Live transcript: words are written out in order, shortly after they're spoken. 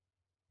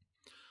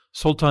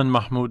Sultan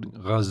Mahmud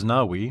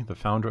Ghaznawi, the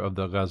founder of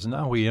the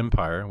Ghaznawi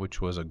Empire, which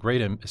was a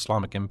great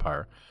Islamic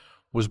empire,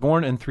 was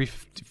born in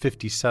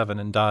 357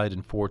 and died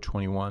in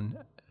 421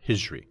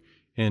 Hijri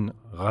in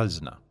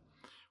Ghazna.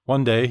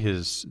 One day,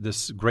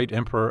 this great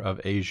emperor of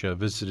Asia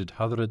visited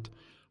Hadrat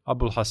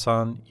Abul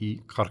Hasan-i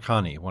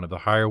Qarqani, one of the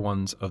higher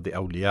ones of the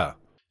awliya.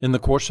 In the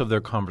course of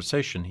their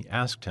conversation, he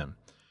asked him,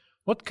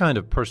 "What kind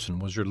of person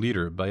was your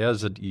leader,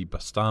 Bayazid-i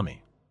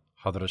Bastami?"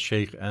 Hadrat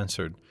Sheikh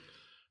answered,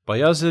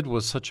 "Bayazid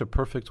was such a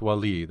perfect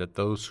wali that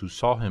those who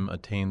saw him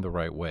attained the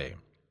right way.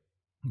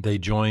 They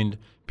joined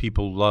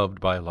people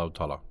loved by Allah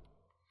Ta'ala."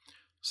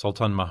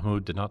 Sultan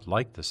Mahmud did not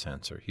like this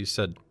answer. He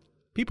said,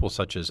 "People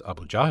such as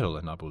Abu Jahl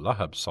and Abu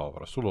Lahab saw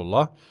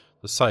Rasulullah,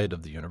 the Sayyid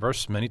of the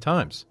universe, many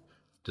times.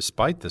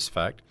 Despite this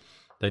fact,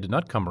 they did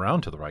not come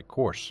around to the right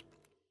course.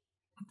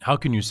 How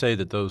can you say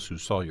that those who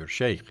saw your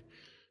Shaykh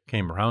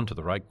came around to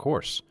the right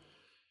course?"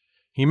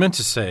 He meant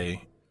to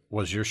say,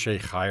 "Was your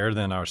Shaykh higher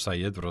than our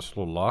Sayyid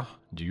Rasulullah?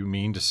 Do you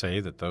mean to say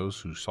that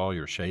those who saw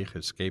your Shaykh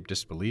escaped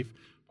disbelief,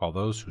 while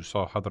those who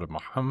saw Hadrat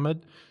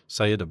Muhammad,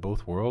 Sayyid of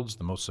both worlds,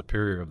 the most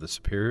superior of the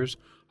superiors,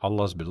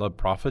 Allah's beloved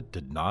Prophet,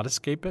 did not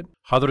escape it?"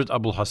 Hadrat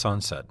Abul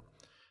Hasan said,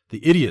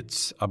 "The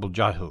idiots, Abu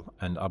Jahl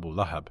and Abu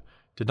Lahab,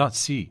 did not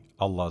see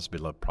Allah's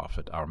beloved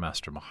Prophet, our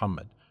Master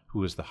Muhammad,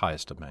 who is the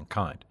highest of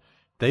mankind.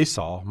 They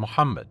saw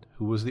Muhammad,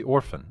 who was the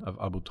orphan of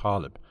Abu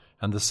Talib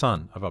and the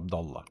son of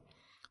Abdullah.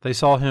 They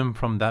saw him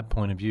from that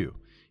point of view.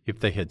 If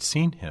they had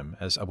seen him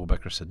as Abu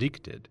Bakr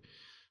Siddiq did,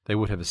 they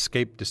would have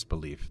escaped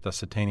disbelief,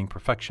 thus attaining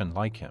perfection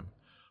like him."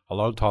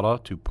 Allah Ta'ala,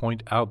 to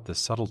point out this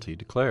subtlety,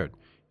 declared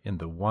in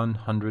the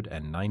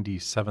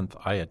 197th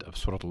ayat of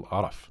Surah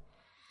Al-Araf,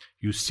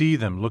 "You see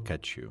them look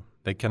at you.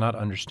 They cannot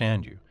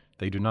understand you.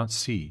 They do not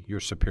see your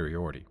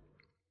superiority."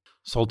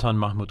 Sultan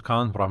Mahmud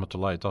Khan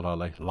rahmatullahi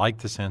ta'ala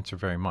liked this answer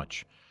very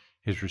much.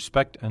 His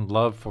respect and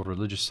love for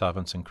religious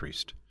savants increased.